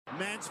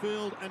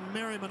Mansfield and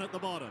Merriman at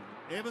the bottom.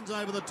 Evans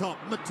over the top.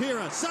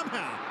 Matera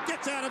somehow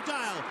gets out of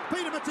jail.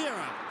 Peter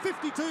Matera,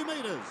 52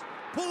 metres.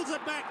 Pulls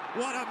it back.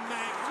 What a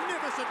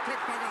magnificent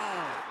kick for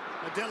goal.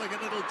 A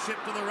delicate little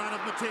chip to the run of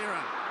Matera.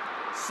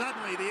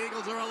 Suddenly the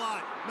Eagles are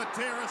alight.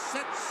 Matera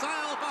sets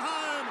sail for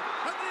home.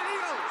 And the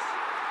Eagles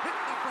hit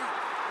the front.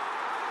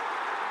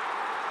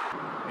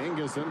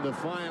 Ingerson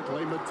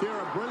defiantly.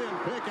 Matera,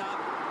 brilliant pickup.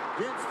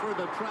 Gets through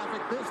the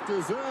traffic. This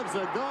deserves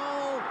a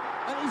goal.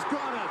 And he's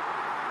got it.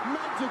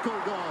 Magical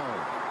goal.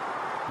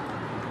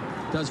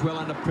 Does well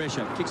under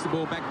pressure. Kicks the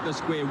ball back to the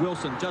square.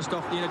 Wilson just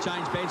off the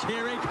interchange bench.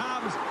 Here he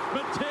comes.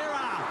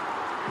 Matera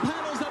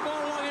paddles the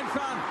ball along in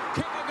front.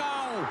 Kick a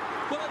goal.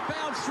 Will it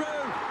bounce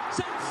through?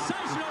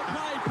 Sensational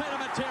play, Peter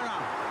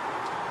Matera.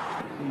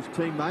 His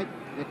teammate,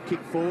 that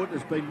kick forward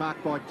has been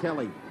marked by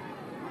Kelly.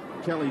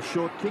 Kelly's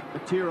short kick,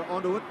 Matera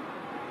onto it.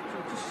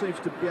 So he just seems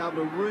to be able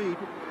to read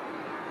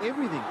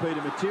everything, Peter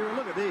Matera.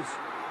 Look at this.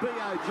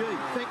 B.O.G.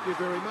 Thank you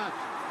very much.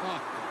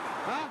 Oh.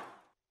 Huh?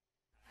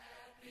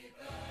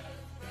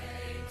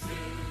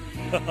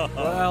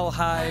 Well,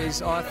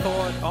 Hayes, I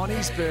thought on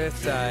his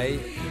birthday,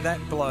 that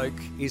bloke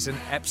is an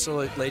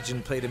absolute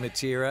legend, Peter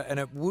Matera, and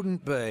it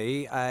wouldn't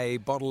be a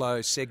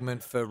Bottle-O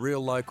segment for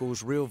real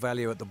locals, real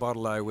value at the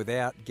Bottle-O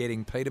without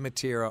getting Peter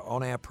Matera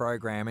on our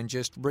program and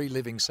just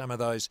reliving some of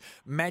those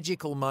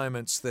magical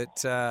moments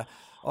that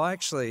I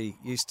actually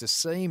used to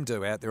see him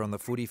do out there on the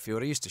footy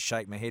field. I used to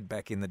shake my head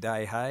back in the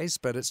day, Hayes,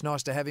 but it's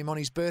nice to have him on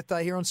his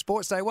birthday here on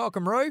Sports Day.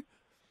 Welcome, Roo.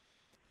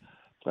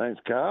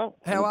 Thanks, Carl.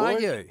 How are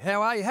you?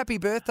 How are you? Happy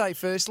birthday,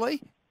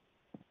 firstly.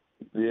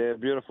 Yeah,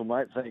 beautiful,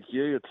 mate. Thank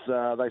you. It's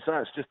they say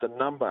it's just a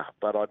number,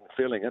 but I'm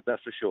feeling it,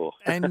 that's for sure.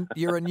 And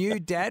you're a new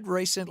dad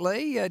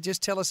recently.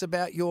 Just tell us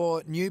about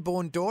your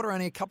newborn daughter,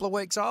 only a couple of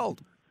weeks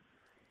old.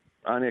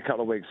 Only a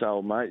couple of weeks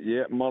old, mate.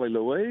 Yeah, Molly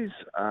Louise,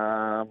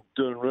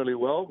 doing really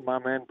well,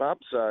 mum and bub.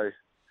 So,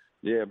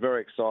 yeah,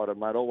 very excited,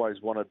 mate.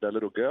 Always wanted a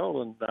little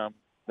girl, and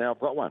now I've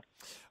got one.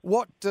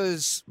 What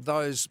does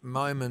those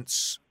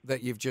moments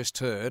that you've just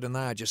heard, and they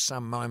are just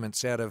some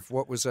moments out of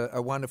what was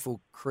a wonderful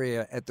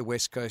career at the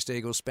West Coast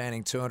Eagles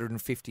spanning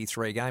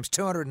 253 games,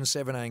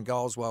 217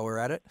 goals while we're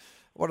at it.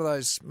 What do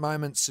those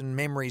moments and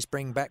memories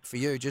bring back for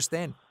you just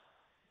then?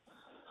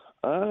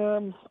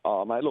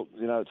 Oh, mate, look,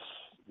 you know, it's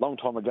a long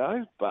time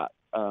ago, but,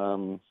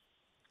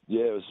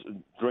 yeah, it was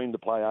a dream to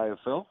play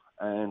AFL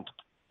and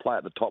play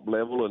at the top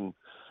level and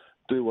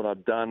do what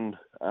I'd done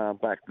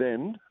back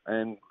then.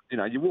 And, you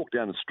know, you walk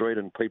down the street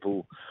and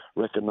people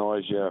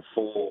recognise you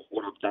for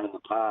what I've done in the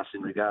past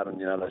in regard,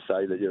 and, you know, they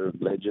say that you're a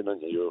legend and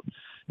you're,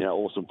 you know,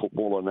 awesome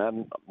footballer and that.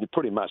 And you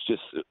pretty much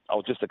I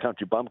was just a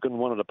country bumpkin,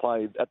 wanted to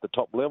play at the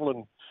top level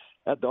and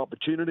had the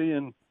opportunity,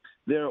 and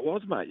there it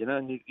was, mate, you know,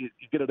 and you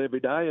get it every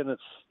day, and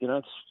it's, you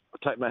know,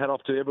 I take my hat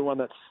off to everyone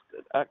that's,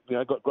 you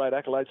know, got great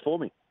accolades for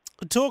me.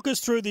 Talk us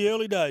through the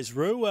early days,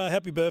 Roo.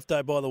 Happy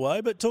birthday, by the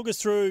way. But talk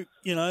us through,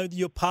 you know,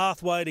 your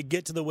pathway to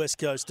get to the West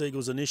Coast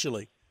Eagles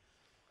initially.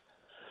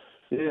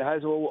 Yeah,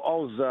 Hazel, I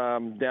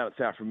was down at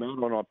South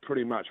Fremantle, and I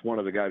pretty much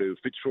wanted to go to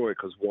Fitzroy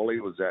because Wally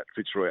was at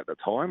Fitzroy at the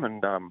time,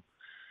 and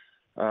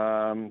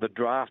the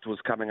draft was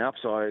coming up,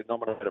 so I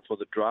nominated for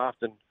the draft,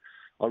 and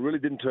I really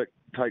didn't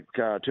take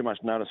too much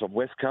notice of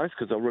West Coast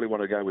because I really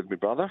wanted to go with my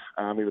brother,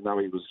 even though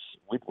he was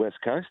with West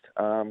Coast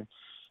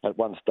at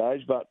one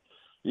stage. But,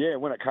 yeah,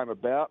 when it came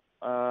about,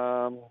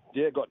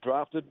 got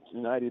drafted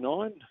in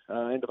 89,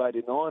 end of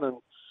 89, and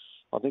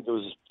I think it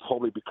was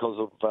probably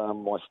because of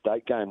my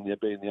state game,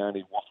 being the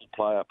only waffle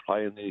player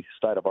playing the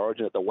state of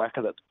origin at the WACA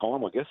at the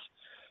time, I guess,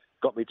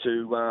 got me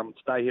to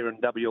stay here in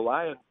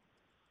WA. And,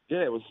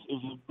 yeah, it was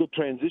a good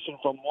transition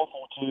from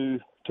waffle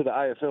to the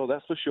AFL,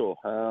 that's for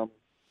sure.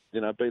 You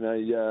know, being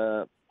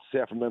a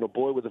South Fremantle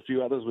boy with a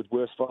few others with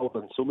Worsfold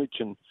and Sumich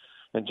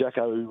and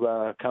Jacko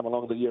who come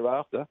along the year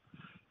after,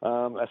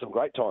 had some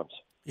great times.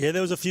 Yeah,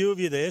 there was a few of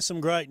you there, some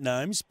great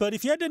names. But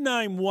if you had to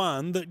name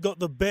one that got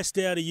the best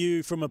out of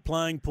you from a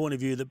playing point of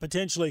view, that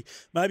potentially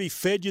maybe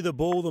fed you the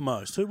ball the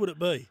most, who would it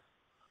be?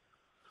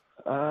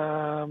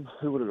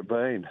 Who would it have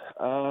been?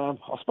 I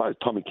suppose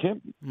Tommy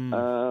Kemp.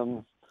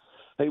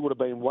 He would have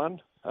been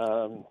one.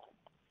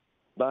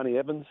 Barney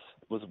Evans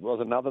was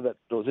another that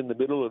was in the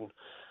middle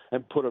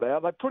and put it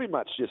out. They pretty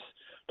much just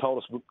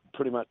told us,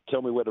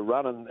 tell me where to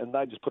run, and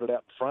they just put it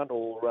out in front.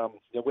 Or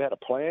we had a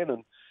plan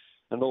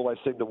and always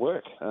seemed to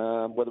work,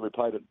 whether we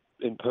played it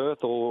in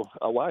Perth or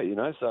away, you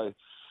know. So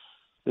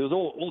there was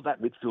all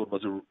that midfield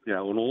was an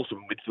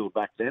awesome midfield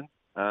back then,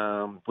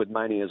 with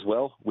Maney as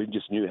well. We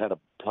just knew how to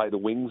play the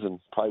wings and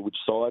play which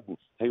side, and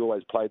he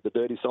always played the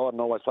dirty side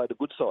and always played the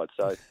good side.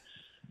 So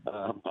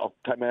I'll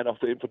take my hat off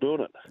to him for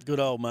doing it. Good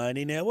old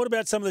Maney. Now, what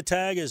about some of the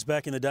taggers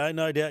back in the day?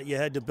 No doubt you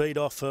had to beat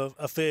off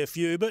a fair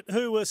few, but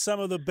who were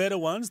some of the better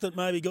ones that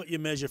maybe got your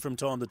measure from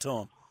time to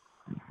time?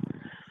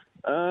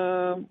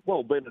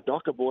 Well, being a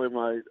Docker boy,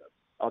 mate,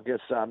 I guess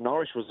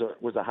Norris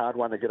was a hard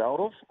one to get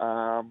hold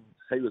of.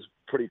 He was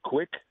pretty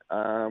quick.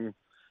 I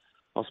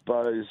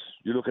suppose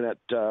you're looking at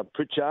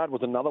Pritchard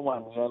was another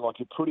one. You know, like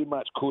you pretty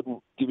much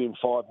couldn't give him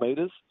 5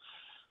 metres.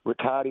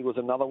 Riccardi was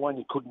another one.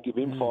 You couldn't give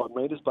him 5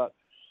 metres, but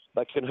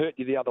they can hurt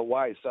you the other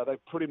way. So they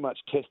pretty much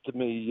tested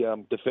me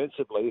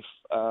defensively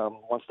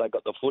once they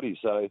got the footy.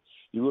 So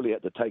you really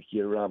had to take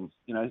your,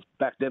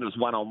 back then it was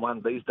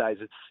one-on-one. These days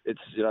it's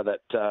that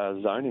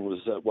zoning was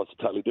a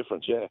totally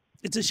different, yeah.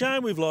 It's a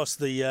shame we've lost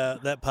the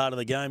that part of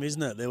the game,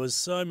 isn't it? There was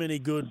so many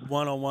good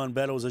one-on-one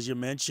battles, as you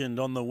mentioned,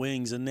 on the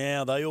wings, and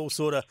now they all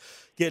sort of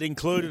get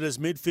included as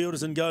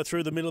midfielders and go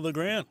through the middle of the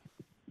ground.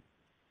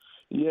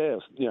 Yeah,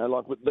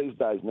 like with these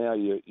days now,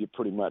 you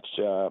pretty much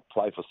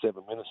play for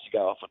 7 minutes, you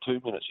go off for 2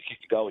 minutes, you kick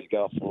a goal, you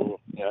go off for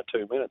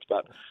 2 minutes.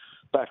 But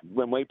back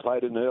when we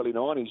played in the early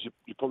 90s,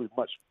 you probably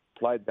much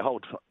played the whole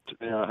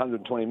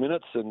 120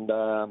 minutes, and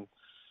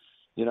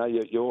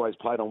you always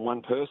played on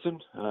one person,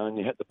 and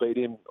you had to beat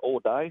him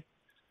all day.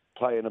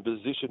 Play in a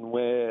position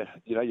where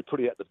you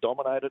pretty had to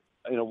dominate it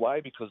in a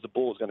way because the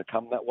ball was going to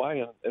come that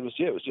way, and it was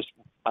just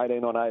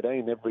 18 on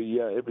 18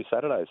 every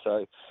Saturday.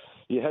 So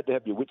you had to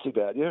have your wits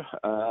about you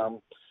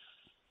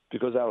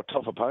because they were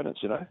tough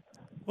opponents,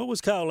 What was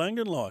Carl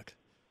Langdon like?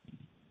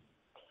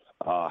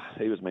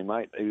 He was my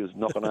mate. He was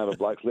knocking over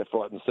blokes left,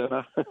 right, and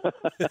centre.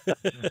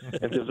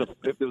 If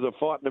there was a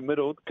fight in the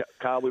middle,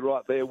 Carl would be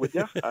right there with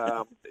you.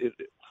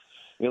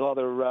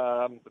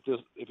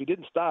 If he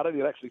didn't start it,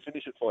 he'd actually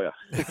finish it for you.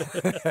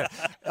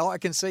 I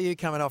can see you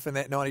coming off in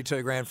that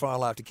 92 grand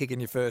final after kicking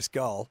your first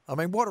goal. I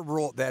mean, what a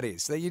rort that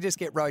is. You just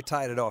get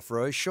rotated off,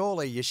 Roo.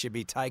 Surely you should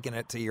be taking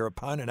it to your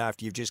opponent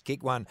after you've just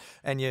kicked one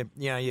and you're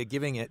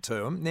giving it to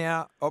them.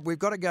 Now, we've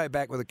got to go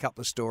back with a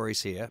couple of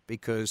stories here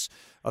because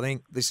I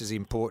think this is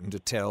important to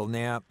tell.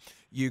 Now,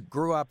 you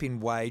grew up in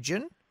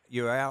Wagen.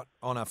 You're out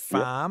on a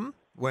farm,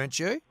 weren't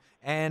you?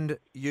 And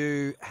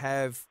you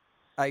have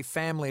a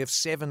family of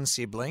 7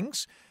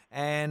 siblings,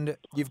 and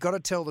you've got to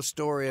tell the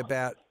story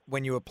about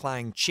when you were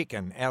playing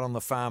chicken out on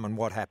the farm and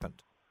what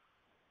happened.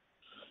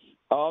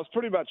 It was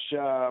pretty much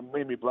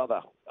me and my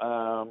brother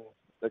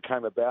that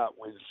came about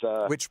with...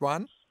 Which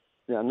one?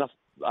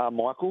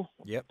 Michael.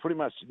 Yep. Pretty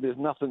much, there's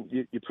nothing...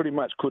 You pretty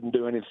much couldn't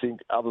do anything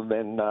other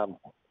than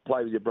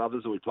play with your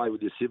brothers or play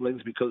with your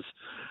siblings because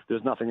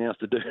there's nothing else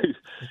to do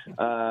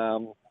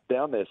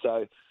down there.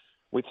 So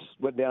we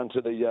went down to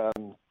the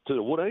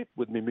wood heap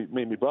with me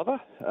and my brother,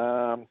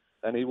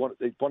 and he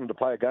wanted to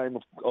play a game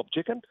of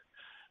chicken.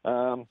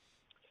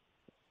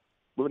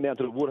 We went down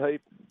to the wood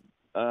heap.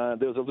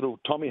 There was a little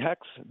Tommy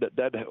axe that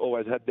Dad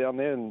always had down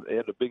there, and he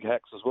had a big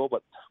axe as well,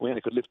 but we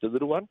only could lift the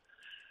little one.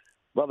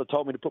 Brother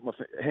told me to put my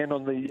hand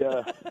on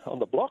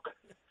the block,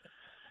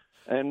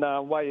 and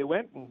away he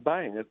went, and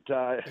bang!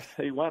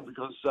 He won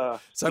because.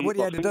 So what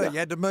you had to do? You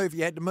had to move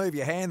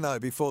your hand though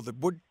before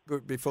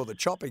the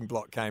chopping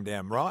block came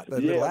down, right? No,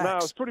 it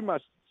was pretty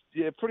much.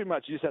 Yeah, pretty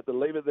much. You just have to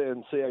leave it there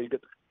and see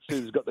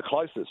who's got the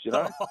closest,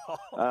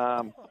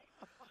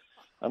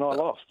 And I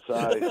lost,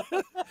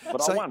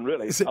 but I won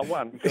really. I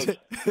won because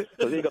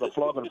he got a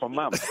flogging from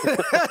Mum.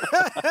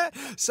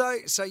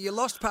 So you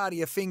lost part of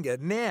your finger.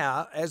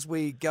 Now, as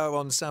we go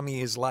on some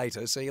years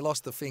later, so you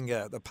lost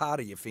the part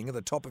of your finger,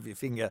 the top of your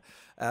finger,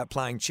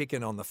 playing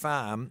chicken on the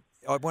farm.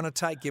 I want to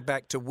take you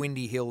back to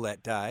Windy Hill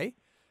that day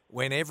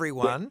when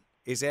everyone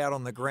is out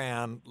on the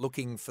ground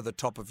looking for the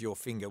top of your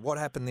finger. What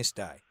happened this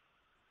day?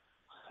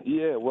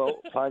 Yeah,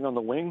 well, playing on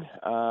the wing,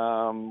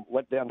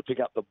 went down to pick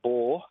up the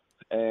ball,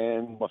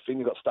 and my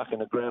finger got stuck in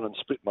the ground and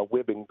split my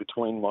webbing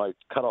between my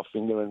cut-off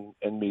finger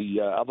and my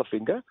other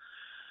finger.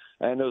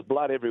 And there was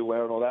blood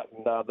everywhere and all that.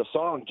 And the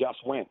siren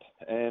just went.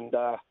 And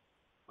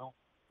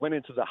went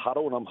into the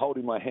huddle, and I'm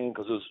holding my hand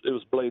because it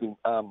was bleeding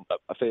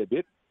a fair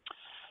bit.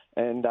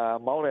 And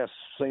my old house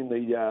seen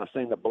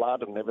the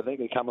blood and everything.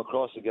 He come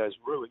across and goes,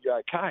 "Roo, are you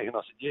okay?" And I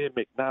said, "Yeah,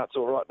 Mick, no, it's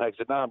all right." And he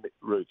said, "No, Mick,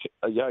 Roo,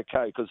 are you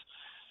okay? Because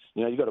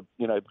you've got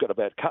a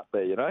bad cut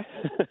there,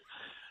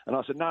 And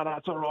I said, no,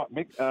 it's all right,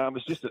 Mick.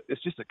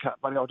 It's just a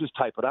cut, buddy. I'll just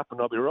tape it up and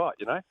I'll be right,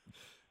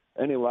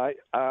 Anyway,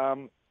 I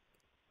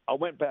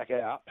went back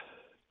out,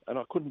 and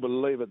I couldn't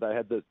believe it. They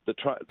had the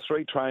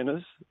 3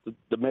 trainers,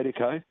 the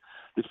medico,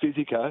 the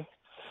physico,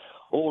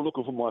 all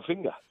looking for my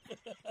finger,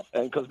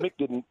 and because Mick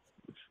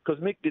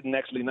didn't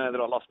actually know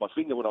that I lost my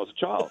finger when I was a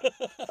child.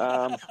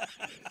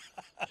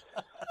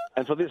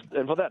 And for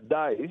that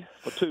day,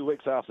 for 2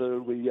 weeks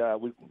after we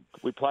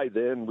played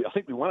there, and I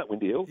think we won at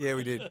Windy Hill. Yeah,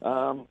 we did.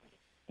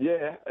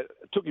 It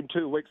took him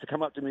 2 weeks to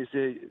come up to me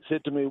and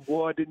said to me,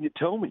 "Why didn't you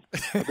tell me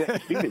about your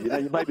finger?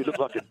 You made me look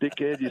like a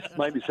dickhead. You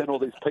made me send all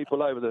these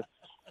people over the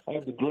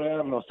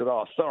ground." And I said,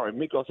 "Oh, sorry,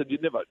 Mick." I said, "You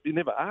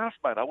never asked,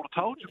 mate. I would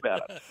have told you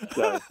about it."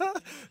 So,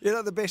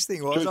 the best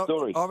thing was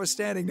I was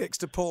standing next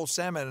to Paul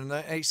Salmon,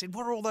 and he said,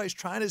 "What are all those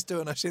trainers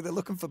doing?" I said, "They're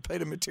looking for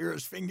Peter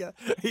Matera's finger.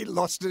 He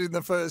lost it in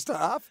the first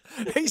half.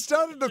 He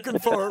started looking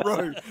for it,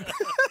 Roo."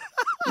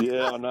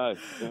 Yeah, I know.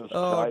 It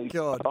was crazy.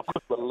 God. I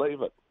couldn't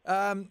believe it.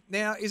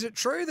 Now, is it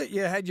true that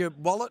you had your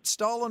wallet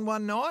stolen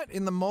one night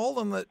in the mall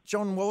and that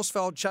John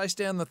Worsfold chased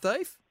down the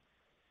thief?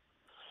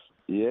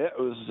 Yeah, it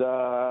was.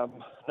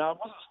 No,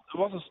 it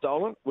wasn't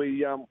stolen.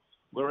 We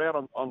were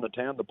out on the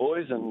town, the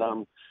boys,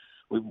 and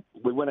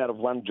we went out of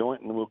one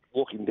joint and we were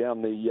walking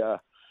down the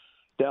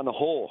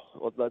hall,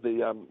 or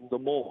the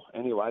mall.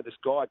 Anyway, this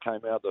guy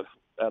came out of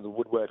out of the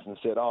woodworks and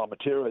said, "Oh,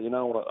 Matera,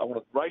 I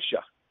want to race you."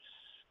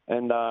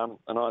 And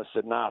I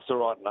said, "Nah, it's all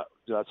right. No,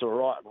 it's all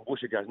right." And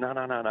Busher goes, "No.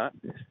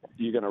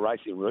 You're going to race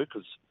him, Roo,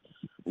 because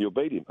you'll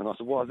beat him." And I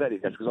said, "Why is that?" He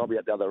goes, "Because I'll be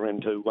at the other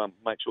end to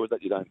make sure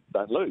that you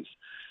don't lose."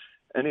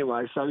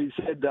 Anyway, so he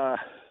said,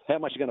 "How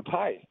much are you going to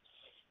pay?"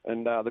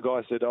 And the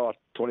guy said, "Oh,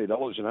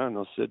 $20, And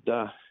I said,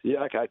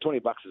 "Yeah, okay,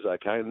 $20 is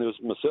okay." And there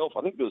was myself,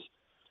 I think there was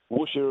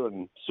Busher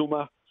and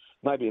Summer,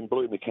 maybe in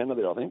Blue McKenna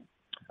there, I think.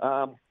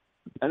 And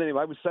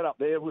anyway, we sat up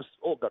there. We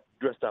all got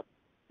dressed up,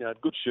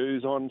 good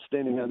shoes on,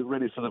 standing there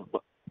ready for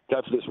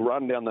go for this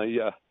run down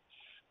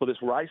for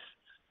this race.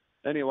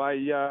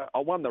 Anyway, I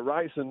won the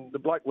race, and the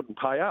bloke wouldn't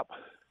pay up.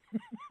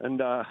 And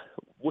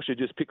Busher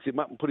just picks him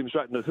up and put him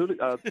straight in the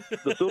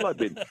Sulo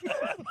bin.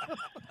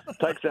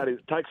 takes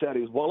out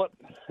his wallet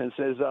and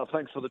says,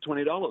 "Thanks for the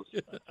 $20."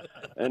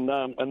 And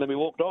then we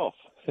walked off.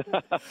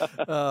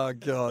 Oh,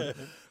 God.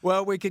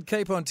 Well, we could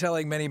keep on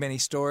telling many, many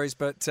stories,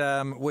 but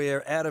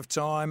we're out of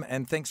time.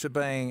 And thanks for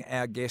being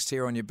our guest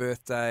here on your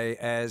birthday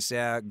as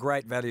our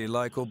great value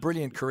local.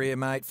 Brilliant career,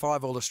 mate.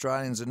 5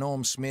 All-Australians, a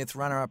Norm Smith,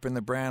 runner-up in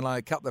the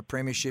Brownlow, couple of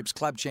premierships,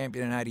 club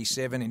champion in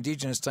 87,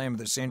 Indigenous Team of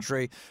the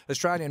Century,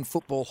 Australian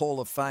Football Hall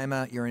of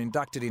Famer. You're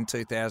inducted in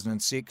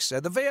 2006.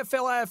 The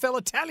VFL AFL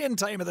Italian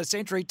Team of the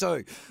Century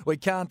too. We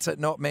can't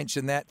not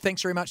mention that.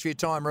 Thanks very much for your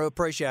time, Roo.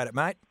 Appreciate it,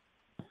 mate.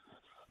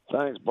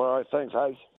 Thanks, bro. Thanks, Hayes.